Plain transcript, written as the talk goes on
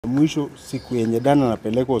mwisho siku yenye Dana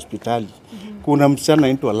anapelekwa hospitali. Kuna msichana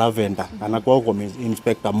anaitwa Lavender, anakuwa kwa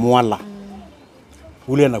Inspekta Mwala.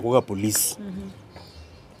 Ule anakuwa polisi.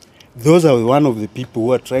 Those are one of the people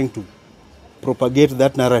who are trying to propagate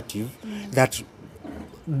that narrative that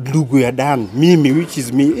ndugu ya Dan, mimi, which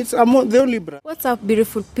is me. I'm the only brother. What's up,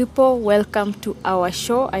 beautiful people? Welcome to our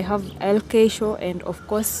show. I have LK show and of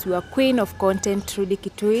course we are queen of content, Rudy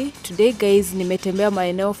Kitui. Today guys, nimetembea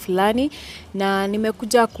maeneo fulani na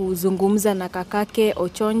nimekuja kuzungumza na kakake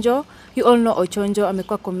Ochonjo. You all know Ochonjo,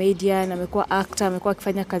 amekuwa comedian, amekuwa actor, amekuwa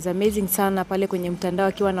akifanya kazi amazing sana pale kwenye mtandao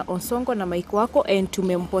akiwa na Osongo na Mike Wako, and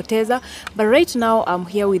tumempoteza. But right now I'm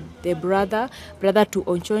here with the brother to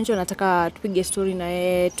Ochonjo. Nataka tupige story na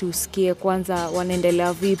yeye, tusikie kwanza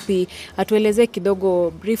wanaendelea vipi. Atueleze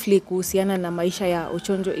kidogo briefly kuhusiana na maisha ya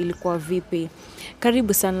Ochonjo ilikuwa vipi.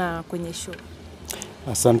 Karibu sana kwenye show.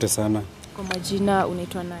 Asante sana. Kwa majina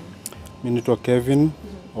unaitwa nani? Mimi naitwa Kevin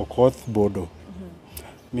Okoth Bodo.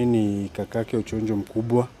 Mimi ni kakake Ochonjo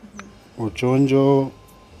mkubwa. Ochonjo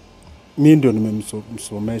mimi ndio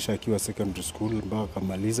nimemsomesha akiwa secondary school mpaka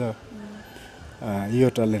kamaliza. Hiyo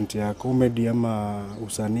talent ya comedy ama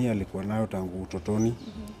usanii alikuwa nayo tangu utotoni.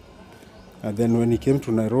 And then when he came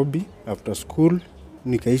to Nairobi after school,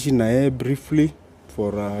 nikaishi na yeye briefly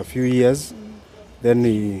for a few years. Then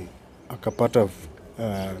he akapata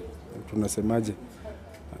tunasemaje,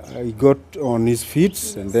 he got on his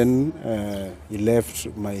feet and then he left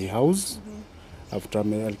my house. After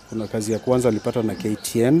kuna kazi ya kwanza alipata na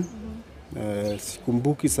KTN.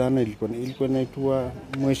 Sikumbuki sana, ilikuwa inaitwa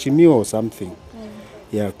mheshimiwa or something.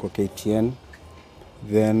 Yeah, kwa KTN.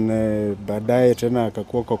 Then baadaye tena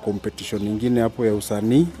akakuwa kwa competition nyingine hapo ya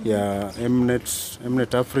usanii ya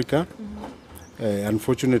Mnet Africa.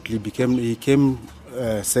 Unfortunately he came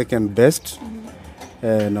second best.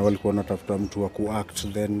 Na walikuwa wanatafuta mtu wa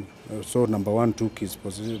kuact, then so number 1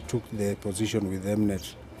 took the position with Mnet.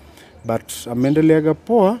 But ameendelea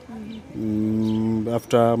poa.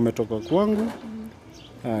 After ametoka kwangu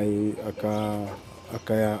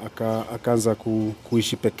akaanza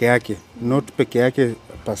kuishi peke yake, not peke yake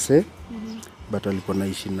per se, but alikuwa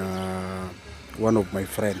naishi na one of my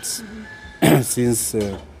friends. Since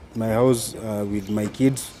my house with my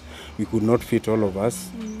kids, we could not fit all of us.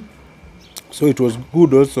 So it was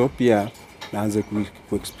good also pia naanze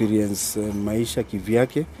ku-experience maisha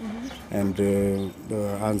kivyake and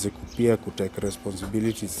aanze pia kutake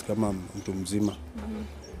responsibilities kama mtu mzima.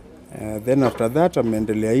 Then after that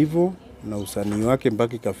ameendelea hivyo na usanii wake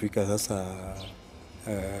mpaka ikafika sasa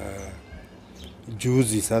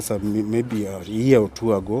juzi sasa, maybe a year or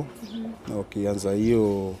 2 ago. Ukianza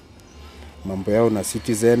hiyo mambo yao na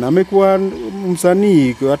Citizen, amekuwa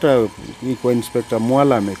msanii, hata kwa Inspekta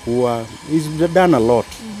Mwala amekuwa, he's done a lot.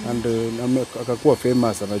 And akakuwa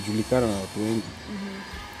famous, anajulikana na watu wengi.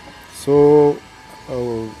 So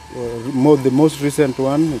the most recent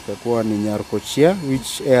one ikakuwa ni Nyarkochia,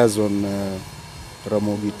 which airs on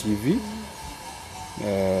Ramogi TV.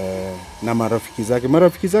 Na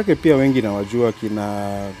marafiki zake pia wengi nawajua,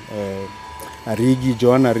 kina Arigi,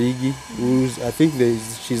 Joanna Arigi, I think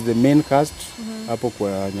she's the main cast hapo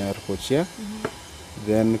kwa Nyarkochia.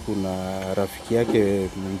 Then kuna rafiki yake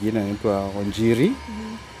mwingine anaitwa Onjiri.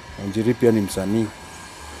 Onjiri pia ni msanii.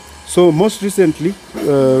 So most recently,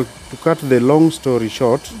 to cut the long story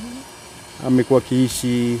short, amekuwa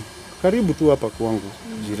kiishi karibu tu hapa kwangu,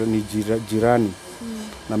 jirani.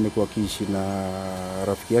 Na amekuwa kiishi na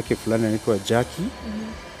rafiki yake fulani anaitwa Jackie.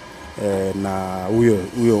 Na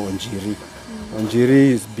huyo Onjiri.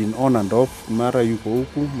 Onjiri has been on and off, mara yuko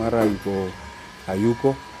huku, mara yuko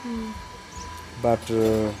hayuko. But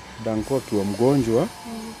danko akiwa mgonjwa,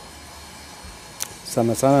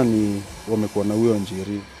 sana ni wamekuwa na huyo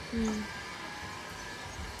Onjiri.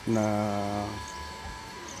 Na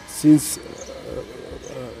since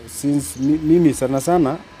mimi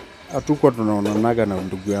sana hatukuwa tunaonanaga na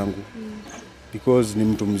ndugu yangu, because ni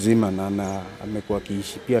mtu mzima na amekuwa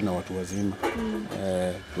kiishi pia na watu wazima.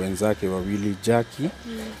 Wenzake wawili, Jackie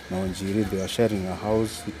na Onjiri, they are sharing a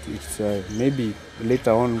house. It's maybe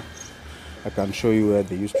later on I can show you where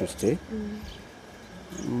they used to stay.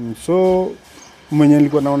 So mwenye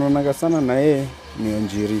nilikuwa naonanaga sana na yeye ni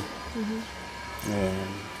Onjiri.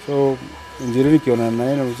 So Onjiri nikiona na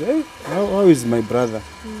yeye na hey, how is my brother?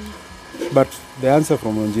 But the answer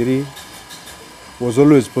from Onjiri was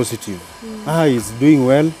always positive. He's doing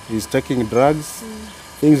well, he's taking drugs,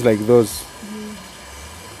 things like those.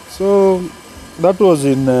 So that was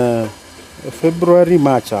in February,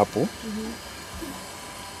 March hapo.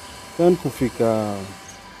 Then kufika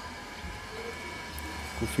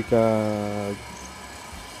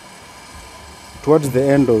towards the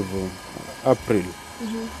end of April,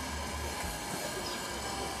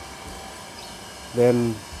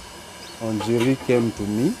 Then Onjiri came to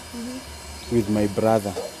me with my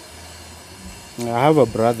brother. I have a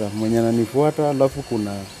brother mwenye ananifuata, alafu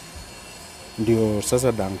kuna ndio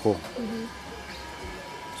sasa Danko.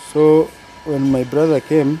 So when my brother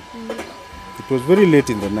came, it was very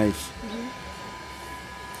late in the night.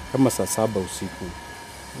 Kama saa 7 usiku.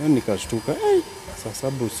 Nikashtuka, saa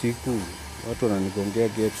 7 usiku watu wananigongea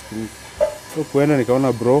gate. So kuenda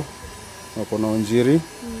nikaona bro wako na Onjiri.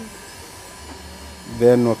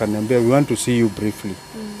 Then wakaniambia we want to see you briefly.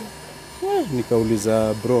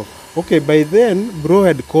 Nikauliza bro. Okay, by then bro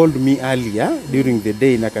had called me earlier during the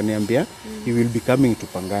day na akaniambia he will be coming to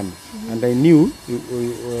Pangani. And I knew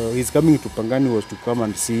his coming to Pangani was to come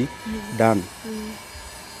and see Dan.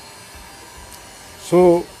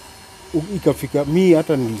 So ikafika mi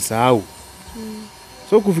hata nilisahau.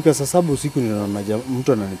 So kufika saa 7 usiku ninaona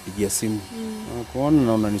mtu ananipigia simu. Kuona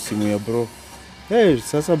naona ni simu ya bro.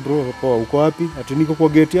 Sasa bro, poa, uko wapi? Ati niko kwa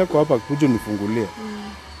gate yako hapa, kuja nifungulie.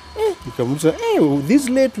 Nikamuuliza, this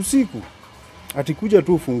late usiku. Ati kuja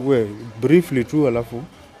tu ufungue briefly tu alafu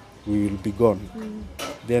we will be gone.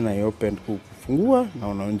 Then I opened kufungua na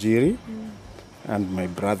Onjiri and my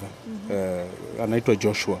brother. Anaitwa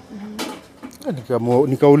Joshua.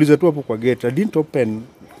 Nikauliza tu hapo kwa gate. I didn't open,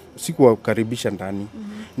 sikuwakaribisha ndani.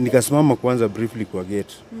 Nikasimama kwanza briefly kwa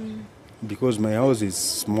gate. Because my house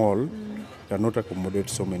is small, cannot accommodate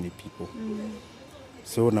so many people.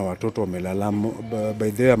 So na watoto wamelala.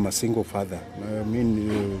 By the way, I'm a single father. I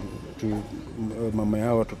mean, mama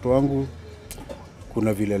yao watoto wangu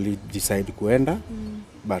kuna vile ali decide kuenda,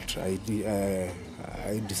 but I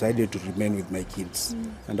decided to remain with my kids.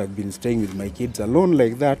 And I've been staying with my kids alone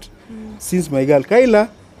like that since my girl Kaila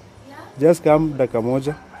just come dakika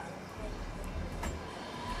moja.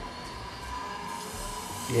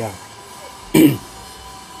 Yeah.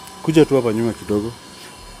 Kuja tu hapa nyuma kidogo.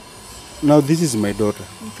 Now this is my daughter.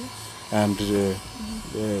 And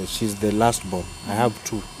she's the last born. I have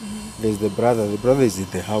 2. There's the brother. The brother is in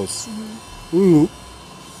the house.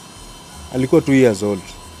 Alikuwa 2 years old.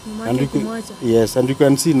 And yes, and you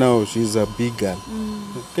can see now she's a big girl.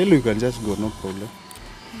 Tell you can just go, no problem.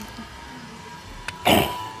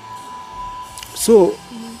 So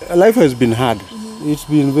life has been hard. It's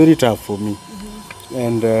been very tough for me.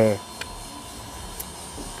 And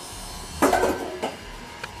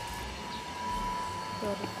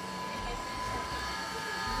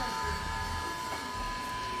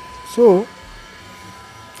so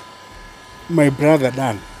my brother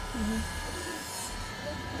Dan,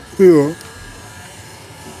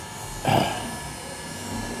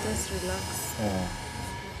 Just relax.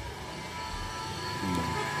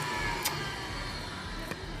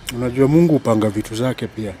 Unajua Mungu upanga vitu zake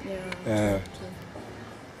pia.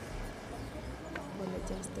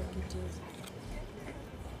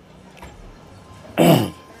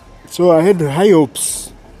 So I had high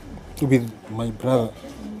hopes with my brother.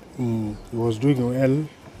 He was doing well.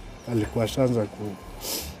 Alikuwa shanza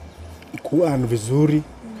kuan vizuri.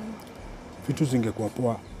 Vitu zingekuwa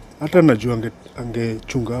poa. Hata najua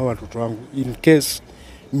angechunga watoto wangu in case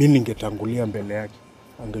mimi ningetangulia mbele yake.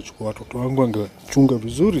 Angechukua watoto wangu, angechunga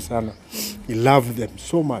vizuri sana. He loved them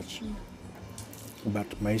so much.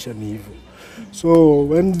 But maisha ni hivyo. So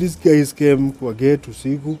when these guys came kwa gate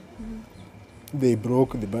usiku, they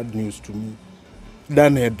broke the bad news to me.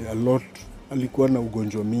 Dan had a lot, alikuwa na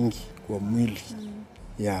ugonjwa mingi kwa mwili.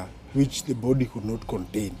 Yeah, which the body could not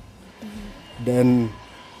contain. Then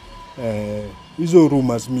hizo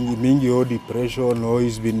rumors mingi, depression,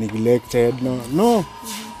 he's been neglected. No.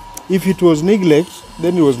 If it was neglect,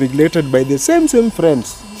 then it was neglected by the same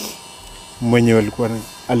friends mwenye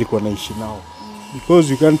alikuwa naishi nao.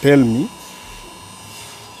 Because you can't tell me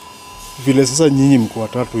vile sasa nyinyi mko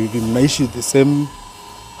watatu hivi mnaishi the same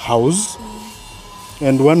house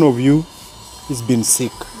and one of you is been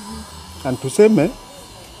sick. And tuseme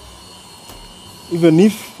even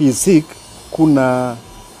if he is sick, kuna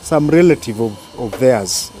some relative of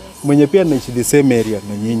theirs mwenye pia naishi the same area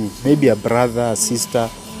na nyinyi, maybe a brother, a sister,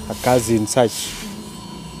 a cousin, such.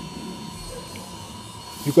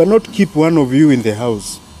 You cannot keep one of you in the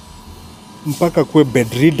house mpaka kwe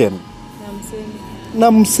bedridden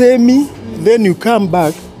na msemi, then you come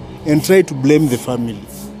back and try to blame the family.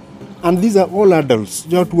 And these are all adults,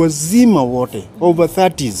 watu wazima wote, over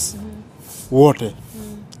 30s wote.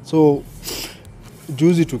 So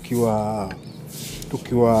juzi tukiwa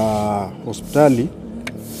hospitali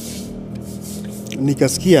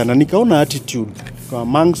nikasikia na nikaona attitude kwa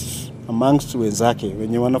amongst wenzake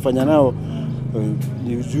wenye wanafanya nao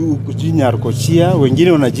kujinya arkochia,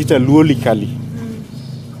 wengine wanajiita luolikali.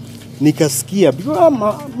 nikasikia because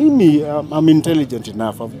mimi I'm intelligent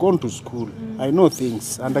enough, I've gone to school, I know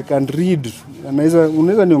things and I can read.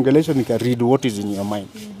 Unaweza niongelesha nika read what is in your mind.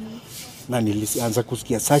 Na nilianza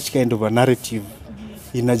kusikia such kind of a narrative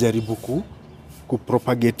inajaribu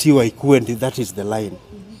kupropagatiwa ikuwe, and that is the line.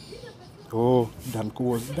 Oh, Danko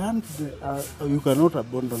was done. You cannot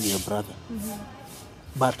abandon your brother.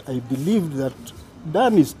 But I believe that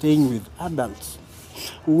Dan is staying with adults.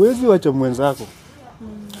 Uwezi wacha mwenzako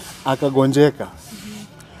akagonjeka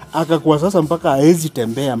akakuwa sasa mpaka haezi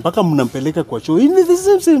tembea, mpaka mnampeleka kwa choo in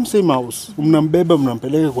the same house, mnambeba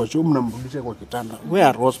mnampeleka kwa choo, mnamrudisha kwa kitanda. Where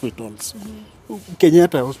are hospitals?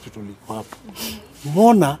 Kenyatta hospital iko hapo.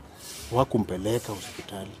 Mbona wakumpeleka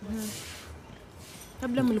hospitali?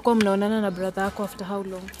 Kabla mlikuwa mnaonana na brother yako after how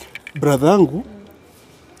long? Brother yangu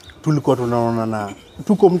tulikuwa tunaonana,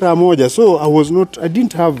 tuko mtaa moja, so I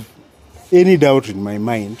didn't have any doubt in my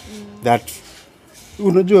mind that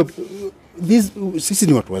unajua sisi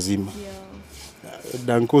ni watu wazima.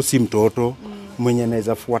 Danko si mtoto mwenye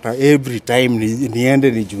anaweza fuata every time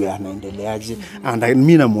niende nijue anaendeleaje. And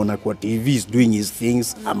mimi namuona kwa TV is doing his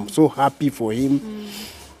things. I'm so happy for him.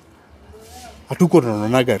 Hatuko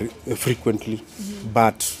tunaonaga frequently,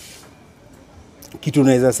 but kitu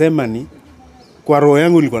naweza sema ni kwa roho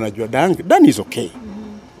yangu nilikuwa najua Dan is okay.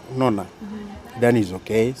 Unaona? Dan is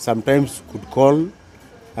okay. Sometimes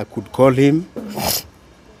I could call him.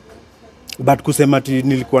 But kusema ati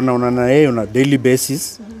nilikuwa naona na yeye on a daily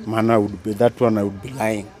basis, maana that one I would be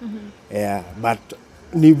lying. Yeah, but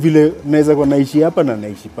ni vile naweza kwa naishi hapa na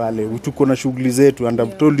naishi pale. Tuko na shughuli zetu, and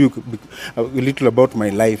I've told you a little about my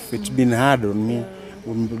life. It's been hard on me.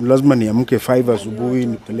 Lazima niamke 5 asubuhi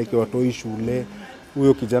nipeleke watoi shule.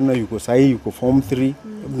 Huyo kijana yuko form 3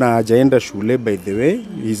 na hajaenda shule, by the way.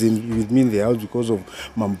 He's with me in the house because of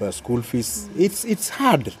mambo school fees. It's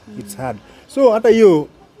hard. It's hard. So hata hiyo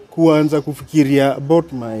kuanza kufikiria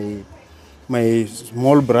about my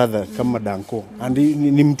small brother kama Danko, and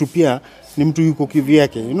ni mtu pia ni mtu yuko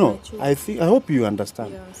kivyake, you know. I hope you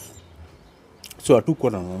understand. Yes. So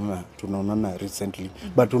hatuko tunaonana recently,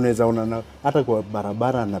 but tunaweza onana hata kwa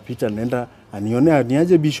barabara, anapita naenda anione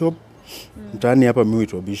niaje Bishop. Mtaani hapa mimi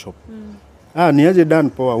huitwa Bishop. Niaje Dan,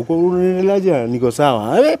 poa, uko unaendeleaje? Niko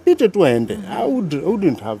sawa. Pite tu aende. I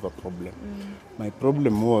wouldn't have a problem. My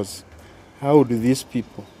problem was, how do these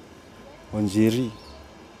people, Onjiri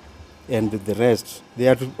and the rest, they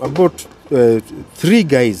are about 3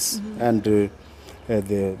 guys and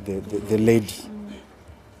the lady.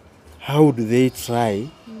 How do they try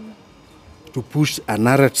to push a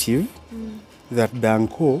narrative that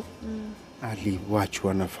Danko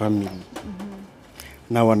aliwachwa na family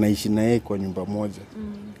na wanaishi na yeye kwa nyumba moja,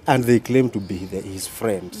 and they claim to be his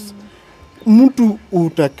friends. Mtu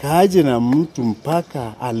utakaje na mtu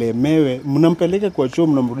mpaka alemewe, mnampeleka kwa choo,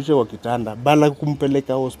 mnamrudisha kwa kitanda, bala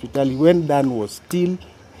kumpeleka hospitali when Dan was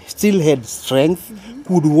still had strength,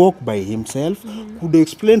 could walk by himself, could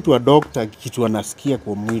explain to a doctor kitu anasikia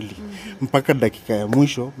kwa mwili. Mpaka dakika ya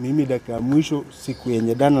mwisho siku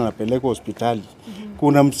yenye Dan anapeleka hospitali,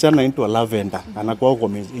 kuna msichana anaitwa Lavender anakuwa kwa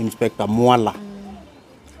Inspekta Mwala'S,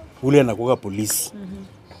 ule anakuwa polisi.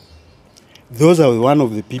 Those are one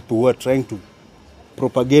of the people who are trying to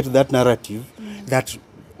propagate that narrative that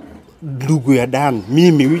ndugu ya Dan,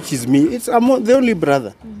 mimi, which is me, I'm the only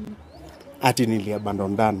brother. Ati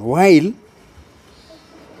niliabandon Dan, while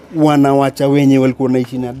wanawacha wenye walikuwa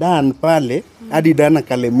naishi na Dan pale, hadi Dan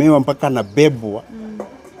akalemewa mpaka anabebwa,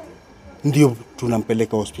 ndio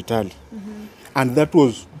tunampeleka hospitali. And that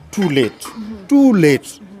was too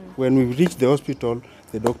late. When we reached the hospital,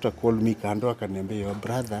 the doctor called me kando akaniambia, your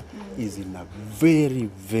brother is in a very,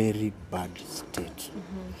 very bad state.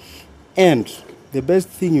 And the best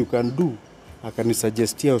thing you can do,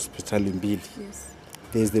 akanisuggestia hospitali mbili. Yes.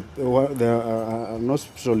 There's an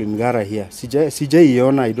hospital in Ngara here.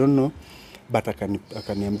 Sijaiona, I don't know, but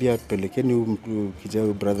akaniambia pelekeni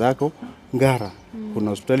huyu brother yako Ngara. Kuna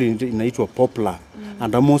hospitali inaitwa Poplar,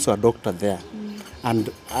 and I'm also a doctor there.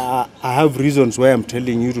 And I have reasons why I'm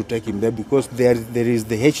telling you to take him there, because there is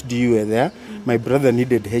the HDU there. My brother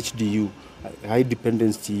needed HDU, high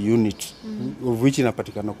dependency unit, of which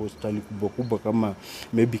inapatikana kwa hospitali kubwa kama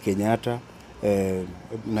maybe Kenyatta,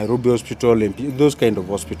 Nairobi Hospital, and those kind of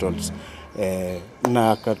hospitals.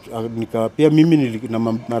 Na pia mimi na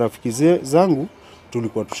marafiki zangu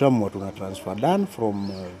tulikuwa tushamwa tuna transfer Dan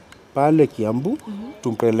from pale Kiambu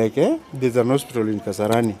tumpeleke. There's an hospital in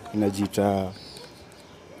Kasarani inajiita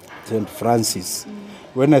St. Francis.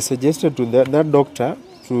 When I suggested to that doctor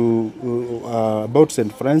about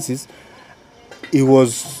St. Francis, he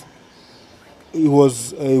was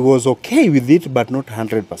okay with it, but not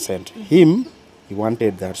 100%. he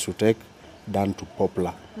wanted that to take Dan to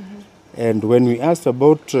Poplar. And when we asked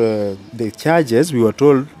about the charges, we were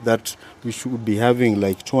told that we should be having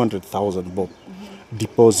like 200,000 bob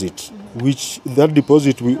deposit, which that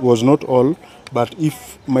deposit was not all, but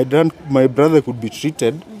if my brother could be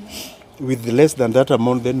treated with less than that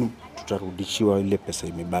amount, then tutarudishiwa ile pesa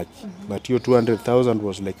imebaki. But your 200,000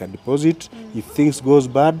 was like a deposit. If things goes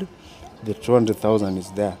bad, the 200,000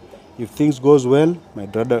 is there. If things goes well,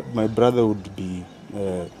 my brother would be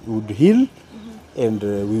would heal, and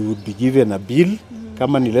we would be given a bill.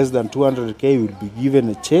 Kama ni less than 200k, we would be given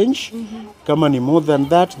a change. Kama ni more than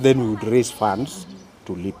that, then we would raise funds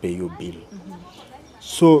to lipe your bill.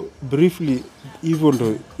 So briefly, hivyo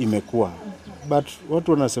ndo imekuwa. But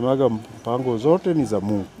watu wanasemaga mpango zote ni za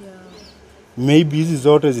Mungu. Maybe hizi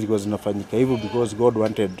zote zilikuwa zinafanyika hivyo because God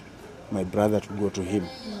wanted my brother to go to him.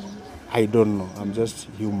 I don't know. I'm just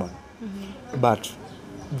human. But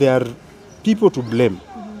there are people to blame,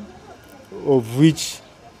 of which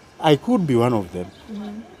I could be one of them.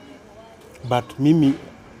 But Mimi,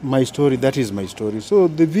 my story, that is my story. So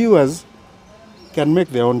the viewers can make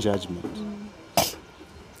their own judgment.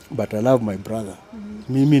 But I love my brother.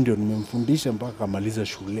 Mimi ndio nimemfundisha mpaka kamaliza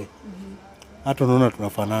shule. Hata unaona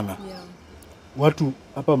tunafanana. Watu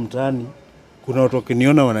hapa mtaani, kuna watu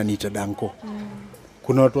wakiniona wananiita Danko.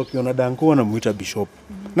 Kuna watu wakiona Danko wanamuita Bishop.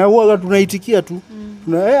 Na huwa tunaitikia tu.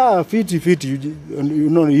 Fiti, you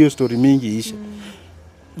know hiyo story mingi isha.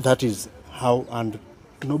 That is how, and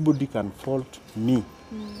nobody can fault me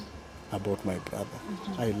about my brother.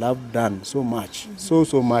 I love Dan so much,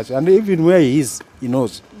 so much, and even where he is, he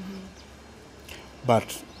knows. But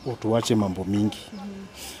utuache mambo mingi.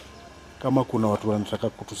 Kama kuna watu wanataka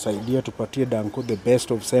kutusaidia tupatie Danko the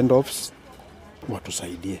best of send-offs,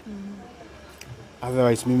 watusaidie.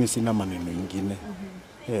 Otherwise mimi sina maneno mengine.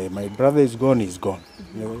 My brother is gone, he's gone.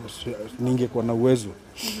 Ningekuwa na uwezo,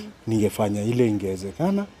 ningefanya ile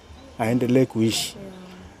ingewezekana, aendelee kuishi.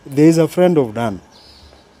 There is a friend of Dan,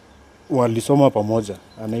 walisoma pamoja,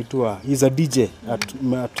 anaitwa, he's a DJ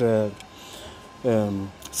at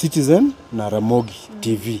Citizen na Ramogi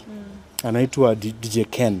TV. Anaitwa DJ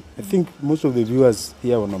Ken. I think most of the viewers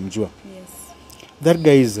here wanamjua. Yes. That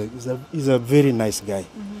guy is a very nice guy.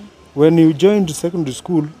 When he joined secondary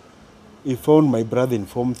school, he found my brother in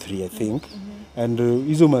Form 3, I think. And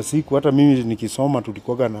hizo masiku, hata mimi nikisoma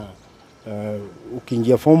tulikuwa na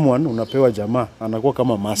ukiingia Form 1 unapewa jamaa, anakuwa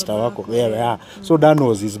kama master wako. Yeah. So Dan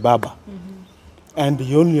was his baba. And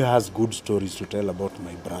he only has good stories to tell about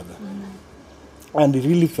my brother. And he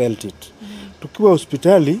really felt it. Tukiwa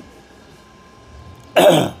hospitali,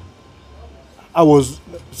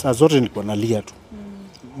 saa zote nilikuwa nalia tu.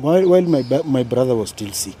 While my brother was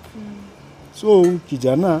still sick. So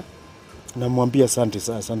kijana namwambia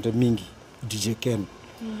asante mingi DJ Ken.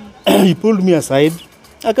 He pulled me aside,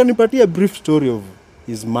 akanipatia a brief story of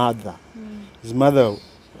his mother. His mother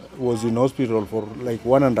was in hospital for like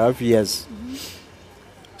 1.5 years.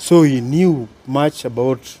 So he knew much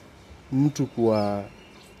about mtu kwa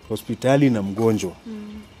hospitali na mgonjwa.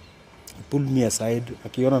 He pulled me aside,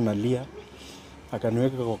 akiona nalia,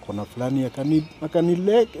 akaniweka kwa kona fulani, akani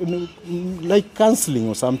like counseling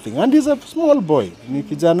or something. And he's a small boy. Ni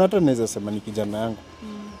kijana, hata naweza sema ni kijana yangu.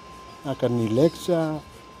 Akani lecture,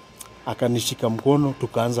 akanishika mkono,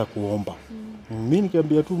 tukaanza kuomba. Mimi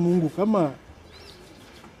nikamwambia tu Mungu, kama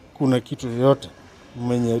kuna kitu yoyote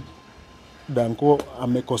mwenye Danko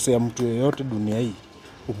amekosea mtu yoyote dunia hii,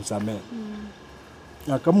 umsamehe.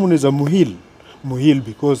 Na kama unaweza muheal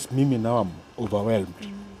because mimi now I'm overwhelmed.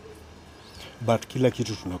 But kila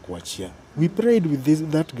kitu tunakuachia. We prayed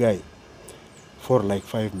with that guy for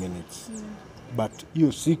like 5 minutes. But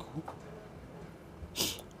hiyo siku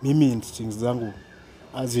mimi instincts zangu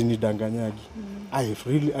azinidanganyagi.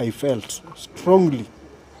 I felt strongly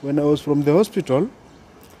when I was from the hospital.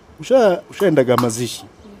 Ushaendaga mazishi,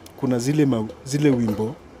 kuna zile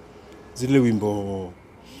wimbo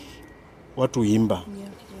watu imba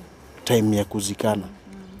time ya kuzikana.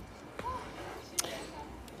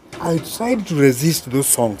 I tried to resist those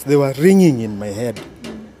songs. They were ringing in my head.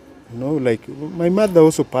 You know, like my mother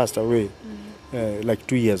also passed away like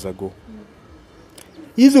 2 years ago.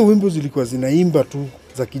 Hizo wimbo zilikuwa zinaimba tu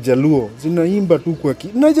za Kijaluo, zinaimba tu kwa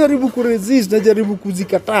najaribu kuresist, najaribu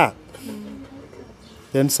kuzikataa.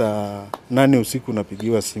 Then saa 8 usiku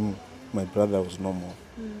napigiwa simu, my brother was no more.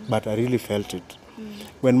 But I really felt it.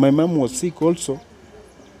 When my mom was sick also,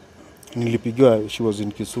 nilipigiwa, she was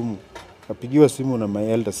in Kisumu. Napigiwa simu na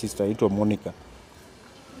my elder sister, aitwa Monica.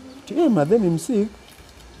 Hey, mother ni sick.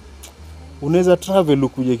 Unaweza travel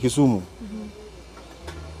ukuje Kisumu?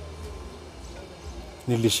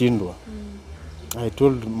 Nilishindwa. I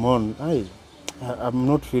told Mon, I'm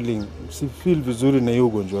not feeling, si feel vizuri na hiyo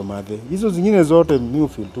ugonjwa wa madhe. Hizo zingine zote mi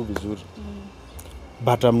feel tu vizuri.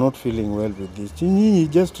 But I'm not feeling well with this. Nyinyi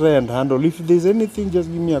just try and handle. If there's anything, just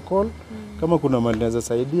give me a call. Kama kuna mali naweza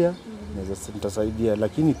saidia, nitasaidia.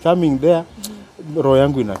 Lakini coming there, roho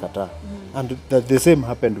yangu inakataa. And the same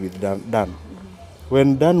happened with Dan.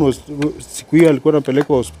 When Dan was, siku hiyo alikuwa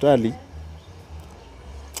anapelekwa hospitali,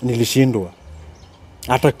 nilishindwa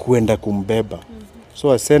hata kuenda kumbeba.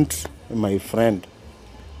 So I sent my friend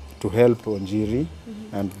to help Onjiri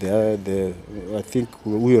and I think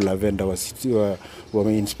huyo Lavenda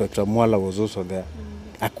wa Inspekta Mwala'S was also there.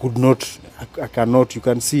 I cannot, you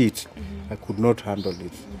can see it. I could not handle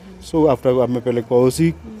it. So after amepelekwa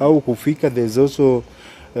hosi au kufika, there's also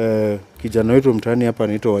kijana wetu mtani hapa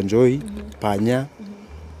anaitwa Wanjoi, Panya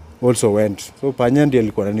also went. So Panya ndiye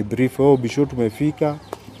alikuwa ananibrief, Bisho tumefika.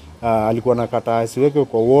 Alikuwa nakataa asiweke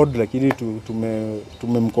kwa ward, lakini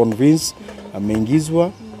tumemconvince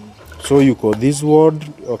ameingizwa. So you call this ward,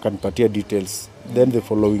 wakanipatia details. Then the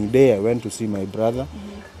following day I went to see my brother.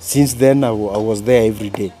 Since then I was there every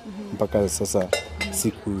day. Mpaka sasa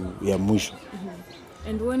siku ya mwisho.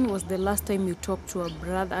 And when was the last time you talked to a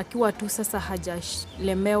brother? Akiwa tu sasa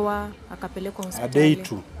hajalemewa, akapelekwa hospitali?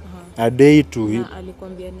 A day to him. Na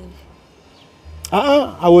alikwambia nini?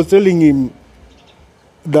 I was telling him,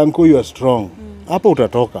 Danko, you are strong. Hapa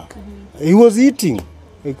utatoka. He was eating.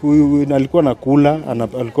 Alikuwa nakula,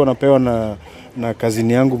 alikuwa napewa na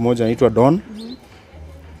kazini yangu moja anaitwa Don.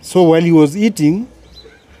 So while he was eating,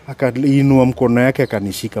 akainua mkono yake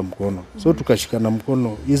akanishika mkono. So tukashikana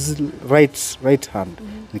mkono, his right hand.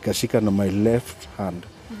 Nikashika na my left hand.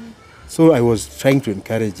 So I was trying to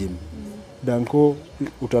encourage him. Danko,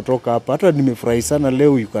 utatoka hapa. Hata nimefurahi sana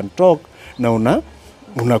leo you can talk na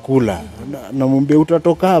unakula. Namwambia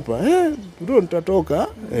utatoka hapa. Ndio nitatoka.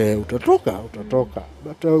 Utatoka.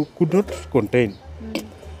 But I could not contain.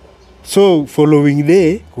 So following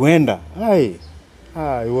day kuenda,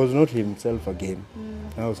 he was not himself again.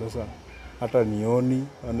 Now sasa hata nioni,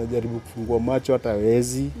 anajaribu kufungua macho hata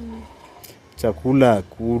hawezi. Chakula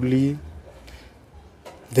akuli.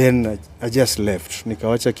 Then I just left.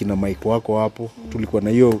 Nikawacha kina Mike Wako hapo. Tulikuwa na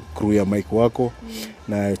hiyo crew ya Mike Wako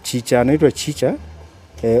na Chicha, anaitwa Chicha.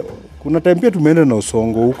 Kuna time pia tumeenda na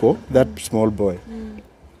Osongo huko, that small boy.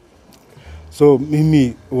 So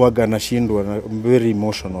mimi waga nashindwa, very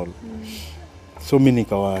emotional. So mimi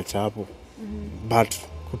nikawaacha hapo. But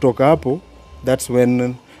kutoka hapo, that's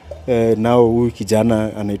when now huyu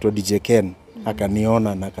kijana anaitwa DJ Ken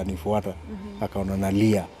akaniona na akanifuata, akaona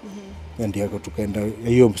nalia. Ndio tukaenda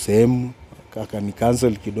hiyo sehemu, akani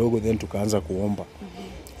cancel kidogo, then tukaanza kuomba.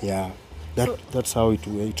 Yeah. That's how it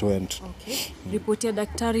went. Okay. Ripoti ya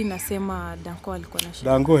daktari nasema Danko alikuwa na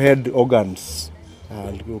shida. Danko had organs.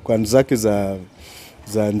 Organs zake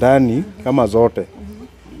za ndani kama zote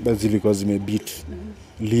zilikuwa zimebeat.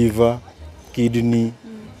 Liver, kidney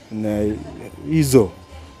na hizo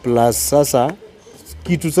plus sasa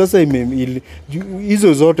kitu sasa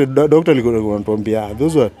hizo zote doctor alikuwa anatuambia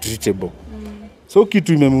those were treatable. So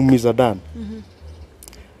kitu imemuumiza Dan.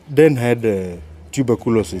 Then had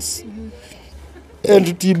tuberculosis. And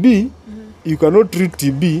TB, you cannot treat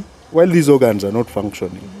TB while these organs are not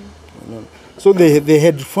functioning. So they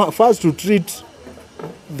had first to treat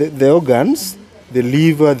the organs, the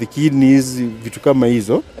liver, the kidneys, vitu kama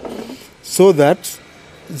hizo, so that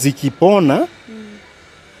zikipona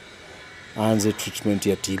aanze treatment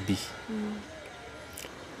ya TB.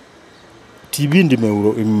 TB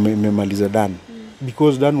imemaliza Dan,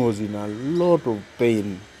 because Dan was in a lot of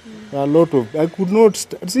pain. I could not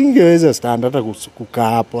singeweza stand hata kukaa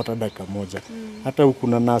hapo hata dakika moja. Hata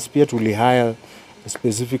kuna nurse pia tulihire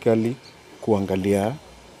specifically kuangalia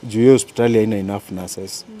juu hiyo hospitali haina enough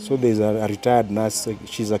nurses. So there is a retired nurse,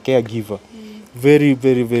 she's a caregiver. Very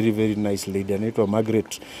very very very nice lady anaitwa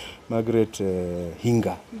Margaret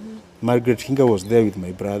Hinga. Margaret Hinga was there with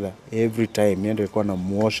my brother every time. Yeye ndiye alikuwa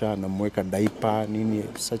anamuosha, anamweka diaper, nini,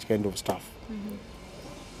 such kind of stuff.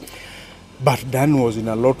 But Dan was in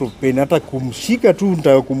a lot of pain. Hata kumshika tu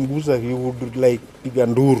nitaka kumgusa, he would like piga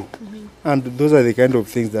nduru. And those are the kind of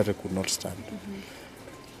things that I could not stand.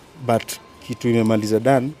 But kitu imemaliza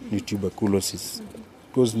Dan ni tuberculosis.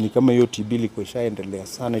 Because ni kama hiyo TB ilikuwa ishaendelea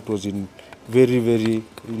sana. It was in very very,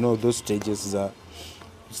 those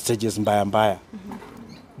stages mbaya.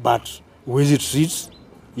 But huwezi treat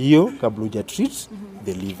hiyo kabla huja treat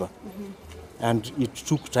the liver. And it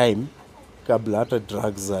took time kabla hata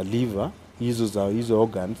drugs za liver hizo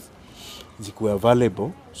organs zikuwa available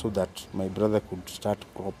so that my brother could start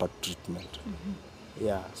proper treatment.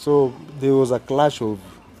 Yeah, so there was a clash of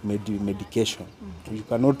medication. You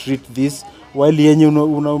cannot treat this while yenye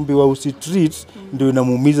unaambiwa usitreat ndio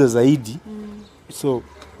inamuumiza zaidi. So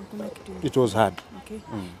it was hard. Okay.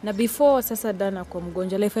 Na before sasa Dan ako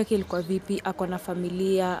mgonjwa, life yake ilikuwa vipi? Ako na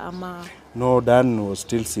familia ama? No, Dan was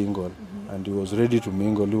still single and he was ready to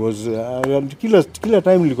mingle. He was kila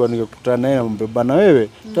time nilikuwa nikakutana naye nambeba, na wewe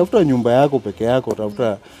tafuta nyumba yako peke yako,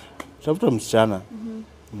 tafuta msichana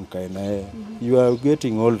mkae naye. You are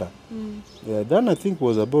getting older. Yeah, Dan I think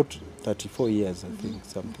was about 34 years, I think,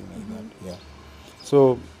 something like that. Yeah.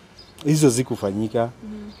 So hizo zikufanyika.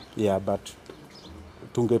 Yeah, but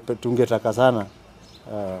tungetaka sana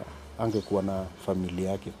angekuwa na familia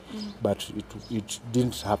yake, but it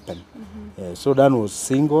didn't happen. So Dan was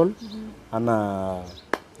single, ana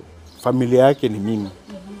familia yake ni mimi.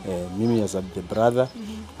 Mimi as the brother.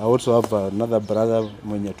 I also have another brother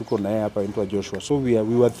mwenye tuko naye hapa anaitwa Joshua. So we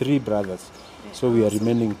were 3 brothers. So we are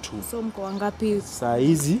remaining 2. So mko wangapi? Saa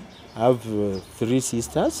hizi I have 3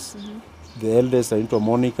 sisters. The eldest anaitwa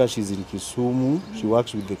Monica, she's in Kisumu. She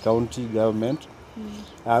works with the county government.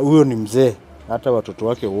 Huyo ni mzee, hata watoto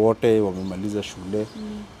wake wote wamemaliza shule.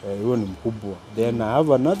 Huyo ni mkubwa. Then I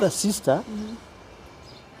have another sister.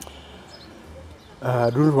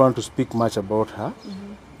 I don't want to speak much about her.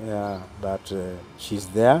 Yeah, but she's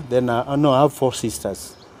there. Then I have 4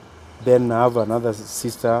 sisters. Then I have another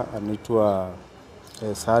sister anaitwa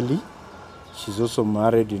Sally. She's also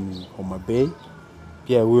married in Homa Bay.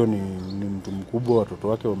 Pia huyo ni mtu mkubwa, watoto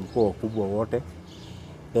wake wamekuwa wakubwa wote.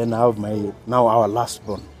 Then I have now our last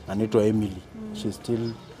born anaitwa Emily. She's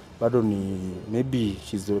still bado ni, maybe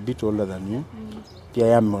she's a bit older than you. Pia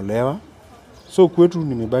yeye ameolewa. So kwetu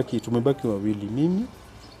tumebaki wawili, mimi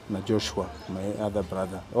na Joshua, my other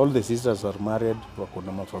brother. All the sisters are married, wako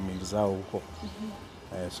na mafamili zao huko.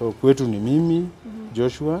 So kwetu ni mimi,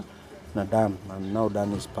 Joshua na Dan, and now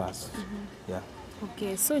Dan is passed. Yeah.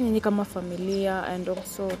 Okay, so nyinyi kama familia, and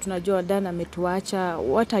also tunajua Dan ametuacha,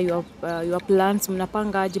 what are your plans?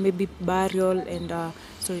 Mnapanga aje maybe burial and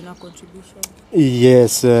na contribution?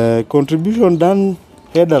 Yes, contribution. Dan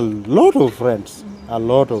had a lot of friends. A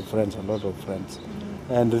lot of friends.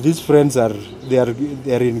 And these friends they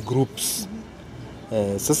are in groups.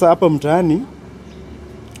 Sasa hapa mtaani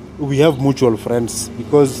we have mutual friends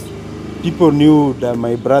because people knew that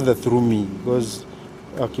my brother through me, because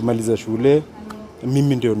akimaliza shule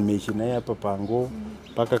mimi ndio nimeishi naye hapa Pango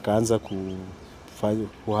mpaka kaanza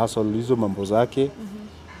kuhustle hizo mambo zake.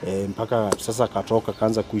 Mpaka sasa katoka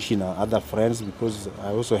kaanza kuishi na other friends because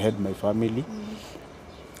I also had my family.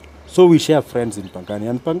 So we share friends in Pangani,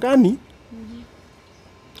 and Pangani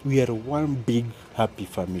we are one big happy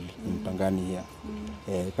family in Pangani here.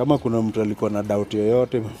 Kama kuna mtu alikuwa na doubt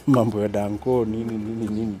yoyote mambo ya danko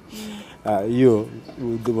nini hiyo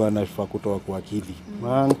wanafaa kutoa kwa akili.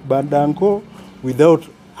 Danko without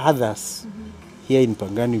others here in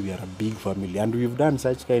Pangani we are a big family, and we've done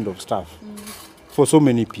such kind of stuff for so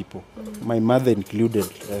many people. My mother included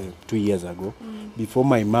 2 years ago. Before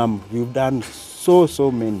my mom, we've done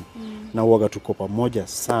so many. Na waga tuko pamoja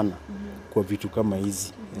sana kwa vitu kama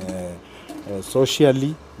hizi.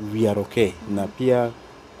 Socially we are okay. Na pia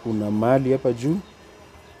kuna mahali hapa juu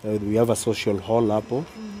we have a social hall hapo.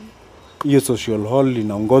 Hiyo social hall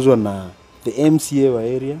inaongozwa na the MCA wa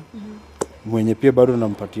area. Mwenye pia bado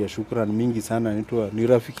nampatia shukrani mingi sana, ni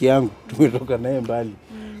rafiki yangu. Tumetoka naye mbali.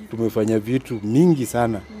 Tumefanya vitu mingi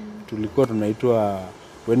sana. Tulikuwa tunaitwa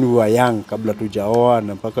when we were young, kabla tujaoa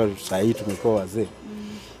na mpaka sasa hivi tumekuwa wazee.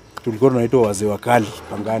 Tulikuwa tunaitwa wazee wakali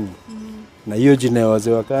Pangani. Na hiyo jina ya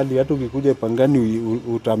wazee wakali, hata ukikuja Pangani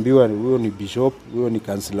utaambiwa huyo ni bishop, huyo ni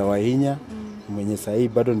kansila wa Hinya, mwenye sasa hivi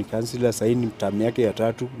bado ni kansila, sasa ni term yake ya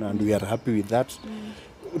 3, and we are happy with that.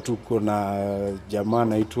 Tuko na jamaa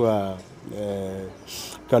anaitwa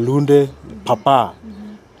Kalunde Papa.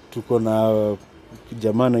 Tuko na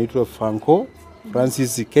jamaa anaitwa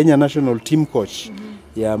Francis, Kenya national team coach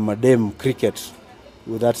ya Madem cricket.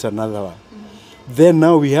 That's another one. Then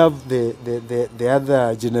now we have the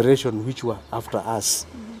other generation which were after us,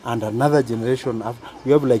 and another generation after.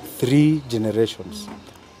 We have like 3 generations.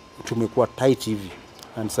 Tumekuwa tight hivi,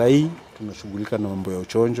 and sasa tunashughulika na mambo ya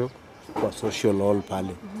Ochonjo kwa social hall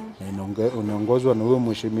pale. Na unaongozwa na huyo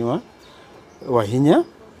mheshimiwa wa Hinya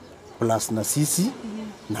plus na sisi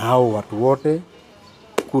na hao watu wote.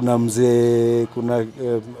 Kuna mzee, kuna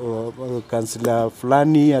kansila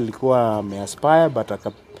fulani alikuwa ameaspire but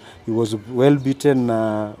he was well beaten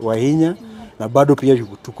na Wahinya, na bado pia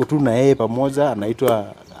tuko tu na yeye pamoja,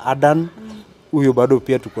 anaitwa Adan. Huyo bado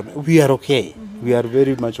pia tuko. We are okay. We are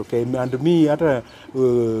very much okay. And me hata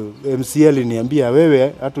MCL niambia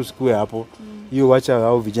wewe hata usikue hapo. Hiyo wacha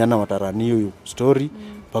hao vijana watarani hiyo story.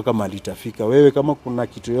 mpaka mali itafika. Wewe kama kuna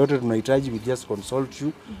kitu yote tunahitaji, we just consult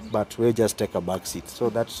you, but we just take a back seat. So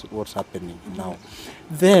that's what's happening now.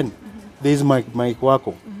 Then there is Mike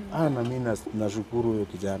Wako. Na mimi nashukuru huyo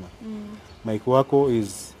kijana. Mike Wako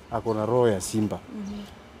ako na roho ya simba.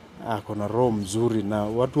 Ako na roho mzuri, na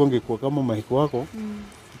watu wangekuwa kama Mike Wako,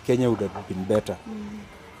 Kenya would have been better.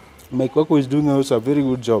 Mike Wako is doing also a very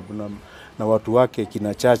good job na watu wake,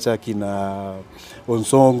 kina Chacha, kina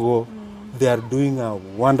Osongo. They are doing a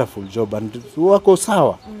wonderful job and wako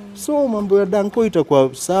sawa. So mambo ya Danko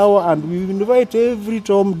itakuwa sawa, and we invite every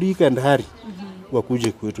Tom, Dick and Harry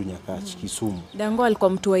wakuje kwetu Nyakach, Kisumu. Dango alikuwa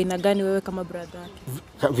mtu wa aina gani wewe kama brother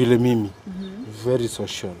yake? Vile mimi, very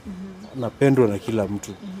social. Napendwa na kila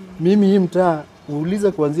mtu. Mimi hii mtaa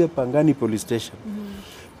uuliza kuanzia Pangani police station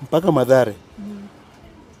mpaka Madhare,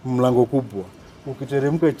 mlango kubwa.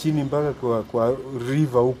 Ukiteremka chini mpaka kwa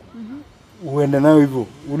river huko, uende nayo hivyo,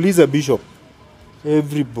 uliza Bishop,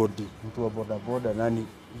 everybody, mtu wa boda nani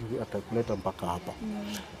atakuleta mpaka hapa.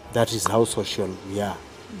 That is how social we are.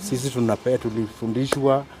 Sisi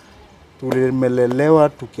tulifundishwa, tulimelelewa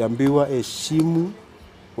tukiambiwa heshimu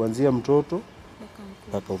kuanzia mtoto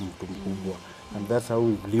mpaka mtu mkubwa, and that's how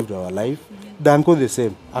we've lived our life. Danko the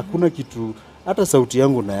same. Hakuna kitu, hata sauti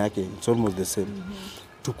yangu na yake it's almost the same.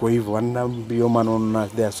 Tuko hivyo, ndio maana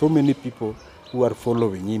there are so many people who are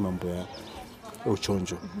following hii mambo ya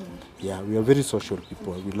Ochonjo. Yeah, we are very social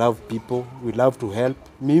people. We love people, we love to help.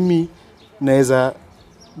 Mimi naweza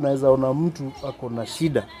ona mtu ako na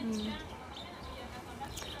shida,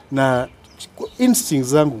 na instincts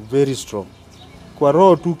zangu very strong. Kwa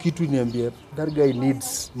roho tu kitu niambia that guy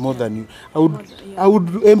needs more than you, I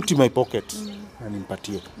would empty my pocket and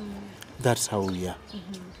nimpatie. That's how we are.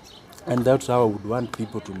 And that's how I would want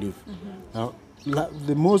people to live. Now,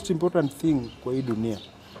 the most important thing kwa hii dunia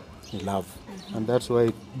ni love. And that's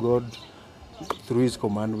why God, through his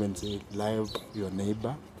commandments, said, love your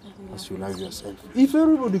neighbor as you love yourself. If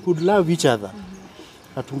everybody could love each other,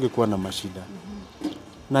 hatungekuwa na mashida.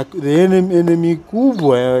 Na the enemy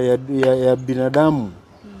kubwa ya binadamu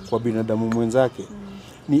kwa binadamu mwenzake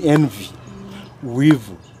ni envy,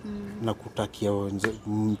 wivu, na kutakia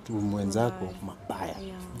mtu mwenzako mabaya.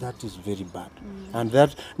 That is very bad. And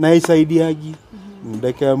that na isaidiagi.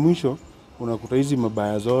 Dakika ya mwisho unakuta hizi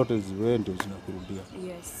mabaya zote ziwe ndio zinakurudia.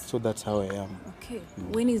 So that's how I am. Okay.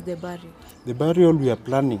 When is the burial? The burial we are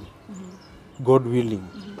planning, God willing,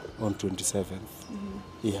 on 27th.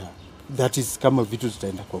 Yeah. That is kama vitu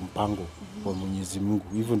zitaenda kwa mpango wa Mwenyezi Mungu.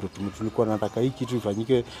 Hivyo ndio tulikuwa nataka hii kitu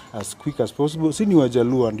ifanyike as quick as possible. Si ni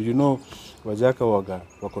Wajaluo, and you know Wajaka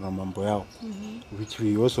wako na mambo yao, which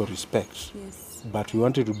we also respect. But we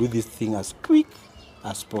wanted to do this thing as quick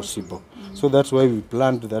as possible. So that's why we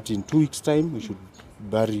planned that in 2 weeks time we should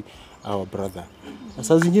bury our brother.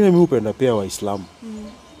 Sasa zingine mimi upenda pia Waislamu.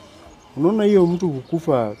 Unaona hiyo mtu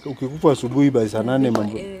ukikufa asubuhi by saa 8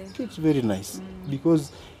 mambo, it's very nice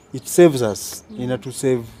because it saves us, to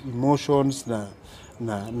save emotions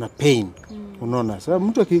na pain. Unaona, sasa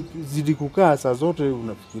mtu akizidi kukaa saa zote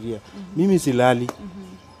unafikiria, mimi silali,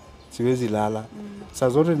 siwezi lala. Saa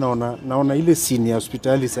zote naona ile scene ya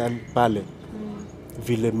hospitali pale,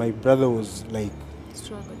 vile my brother was like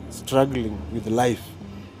struggling with life.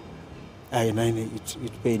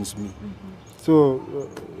 It pains me. So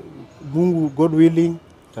Mungu, God willing,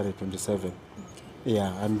 27.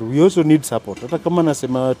 Yeah, and we also need support. Hata kama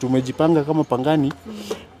nasema tumejipanga kama Pangani,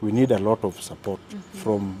 we need a lot of support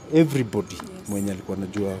from everybody mwenye alikuwa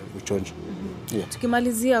anajua Ochonjo. Yeah.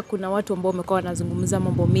 Tukimalizia, kuna watu ambao wamekuwa wanazungumza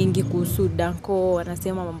mambo mingi kuhusu Danko,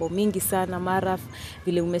 wanasema mambo mingi sana, mara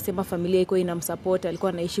vile umesema familia iko inamsupport,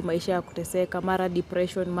 alikuwa anaishi maisha ya kuteseka, mara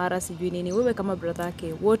depression, mara sijui nini. Wewe kama brother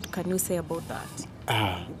yake, what can you say about that?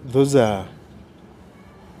 Those are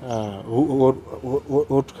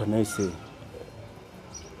what can I say?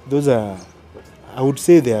 Those are, I would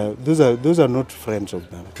say those are not friends of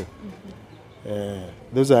Danko.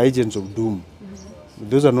 Those are agents of doom.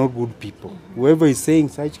 Those are not good people. Whoever is saying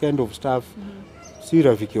such kind of stuff, si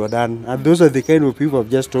rafiki wa Dan. And those are the kind of people I've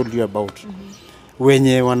just told you about.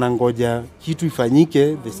 Wenye wanangoja kitu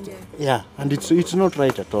ifanyike, and it's not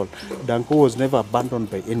right at all. Danko was never abandoned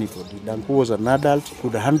by anybody. Danko was an adult,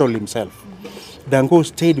 could handle himself. Danko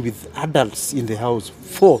stayed with adults in the house.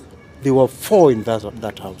 4. There were 4 in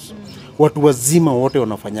that house. Watu wazima wote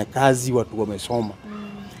wanafanya kazi, watu wamesoma.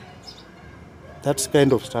 That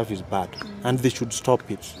kind of stuff is bad, and they should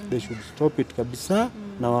stop it. They should stop it kabisa,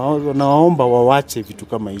 na waomba wawache vitu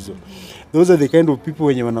kama hizo. Those are the kind of people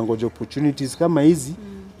wenye wanangoja opportunities kama hizi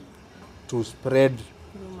to spread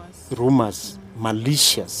rumors,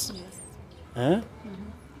 malicious.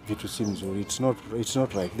 Vitu si mzuri. It's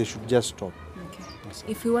not right. They should just stop.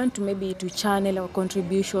 Okay. If you want to maybe to channel our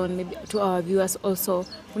contribution maybe to our viewers also,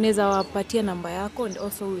 unaweza wapatia namba yako and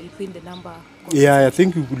also we'll pin the number. Yeah, I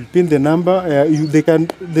think we will pin the number.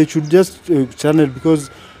 They should just channel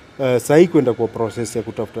because sahi kwenda kwa process ya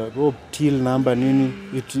kutafuta till number nini,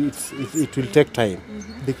 it will take time.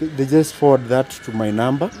 They just forward that to my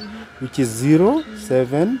number, which is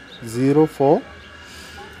 0704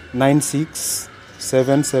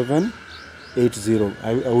 967780.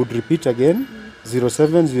 I would repeat again,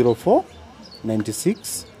 0704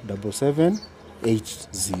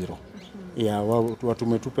 967780. Yeah,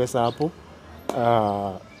 watumetu pesa hapo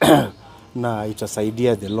na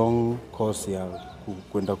itasaidia the long course ya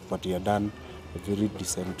kwenda kupatia Dan a very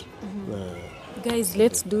decent. Guys,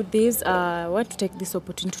 let's do this. I want to take this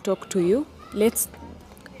opportunity to talk to you.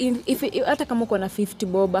 If hata kama uko na 50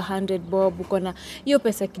 bob, 100 bob, uko na hiyo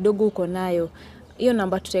pesa kidogo uko nayo, hiyo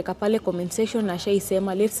namba tutaweka pale comment section na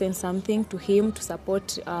shaisema let's send something to him to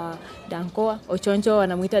support Danko. Ochonjo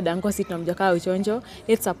wanamuita Danko, si tunamjua kama Ochonjo.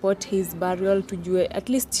 Let's support his burial, tujue at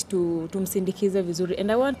least tumsindikize vizuri.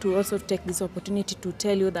 And I want to also take this opportunity to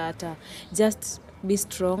tell you that just be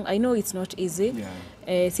strong. I know it's not easy.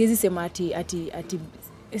 Siwezi sema ati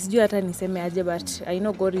sijui hata niseme aje, but I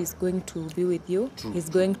know God is going to be with you. True.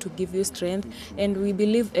 He's going to give you strength. And we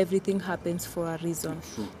believe everything happens for a reason.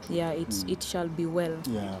 True. Yeah, it shall be well.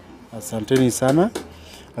 Yeah. Asanteni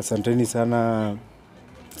sana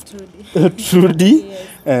Trudy. Yes.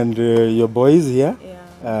 And your boys here.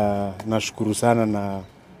 Yeah. Nashukuru sana na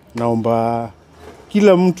naomba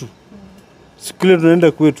kila mtu sikile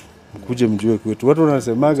tunaenda kwetu kuje mjue kwetu. Watu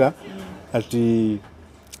wanasemaga ati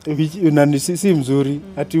si mzuri,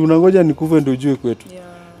 ati unangoja nikufe ndio ujue kwetu.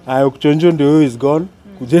 Ochonjo ndio is gone,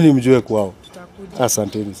 kujeni mjue kwao.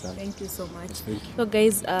 Asanteni sana. Thank you so much. So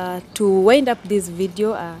guys, to wind up this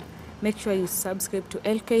video, make sure you subscribe to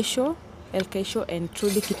LK Show and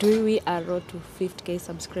Trudy Kitui. We are road to 50k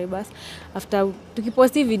subscribers. After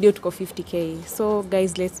tukiposti video tuko 50k. So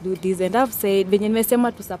guys, let's do this. And I've said venye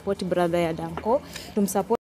nimesema to support brother ya Danko, tumsupport